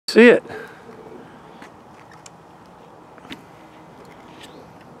See it.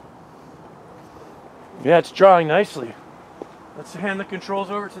 Yeah, it's drawing nicely. Let's hand the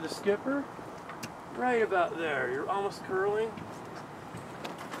controls over to the skipper. Right about there. You're almost curling.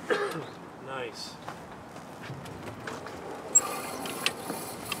 Nice.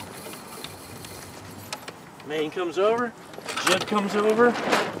 Main comes over. Jib comes over.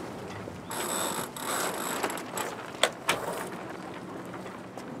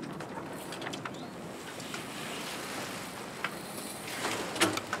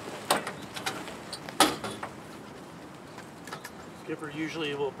 Skipper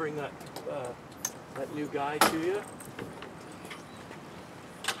usually will bring that new guy to you.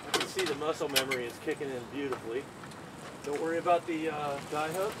 I can see the muscle memory is kicking in beautifully. Don't worry about the guy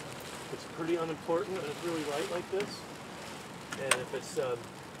hook. It's pretty unimportant and it's really light like this. And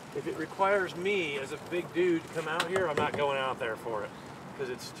if it requires me as a big dude to come out here, I'm not going out there for it because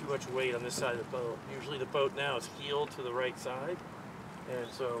it's too much weight on this side of the boat. Usually the boat now is heeled to the right side,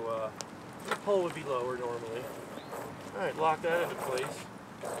 and so the pole would be lower normally. All right, lock that into place.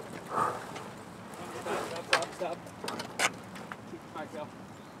 Stop. Keep myself.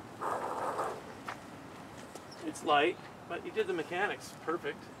 It's light, but you did the mechanics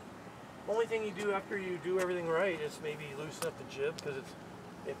perfect. Only thing you do after you do everything right is maybe loosen up the jib, because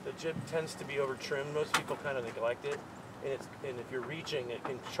if the jib tends to be over trimmed, most people kind of neglect it, and if you're reaching, it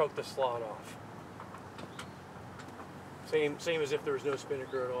can choke the slot off. Same as if there was no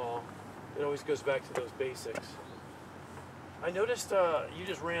spinnaker at all. It always goes back to those basics. I noticed you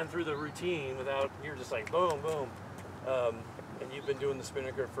just ran through the routine without, you're just like boom, boom. And you've been doing the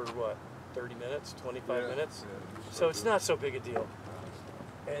spinnaker for what, 30 minutes, 25 minutes? Yeah, so it's not so big a deal.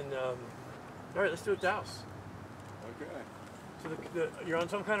 And all right, let's do a douse. Okay. So you're on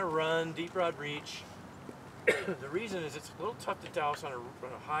some kind of run, deep rod reach. The reason is it's a little tough to douse on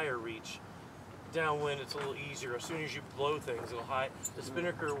a higher reach. Downwind, it's a little easier. As soon as you blow things, the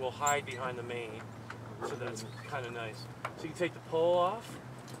spinnaker will hide behind the main. So that's kind of nice. So you take the pole off.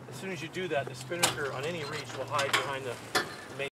 As soon as you do that, the spinnaker on any reach will hide behind